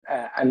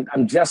and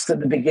I'm just at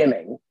the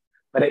beginning,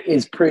 but it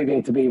is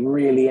proving to be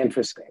really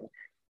interesting,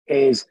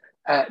 is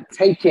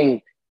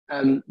taking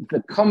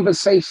the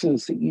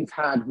conversations that you've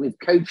had with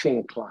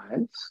coaching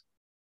clients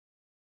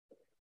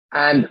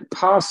and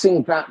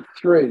passing that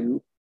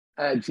through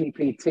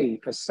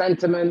GPT for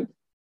sentiment,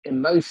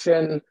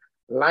 emotion,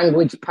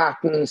 language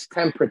patterns,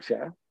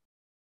 temperature,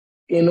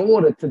 in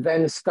order to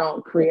then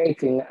start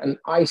creating an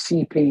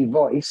ICP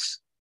voice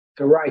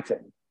to write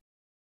in.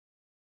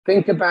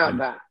 Think about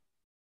that.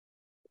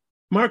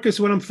 Marcus,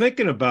 what I'm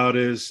thinking about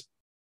is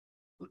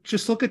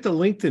just look at the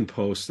LinkedIn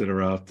posts that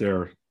are out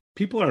there.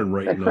 People aren't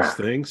writing those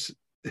things.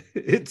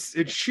 It's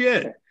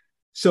shit.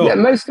 So yeah,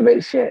 most of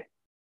it's shit.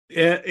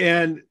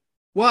 And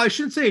well, I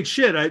shouldn't say it's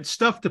shit. It's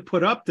stuff to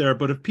put up there,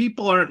 but if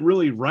people aren't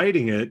really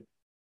writing it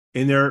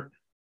and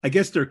I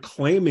guess they're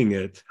claiming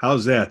it.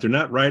 How's that? They're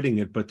not writing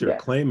it, but they're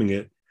claiming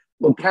it.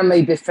 Well, can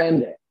they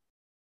defend it?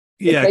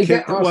 Yeah. If they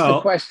get asked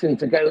a question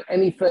to go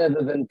any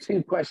further than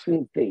 2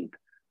 questions deep,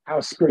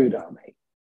 how screwed are they?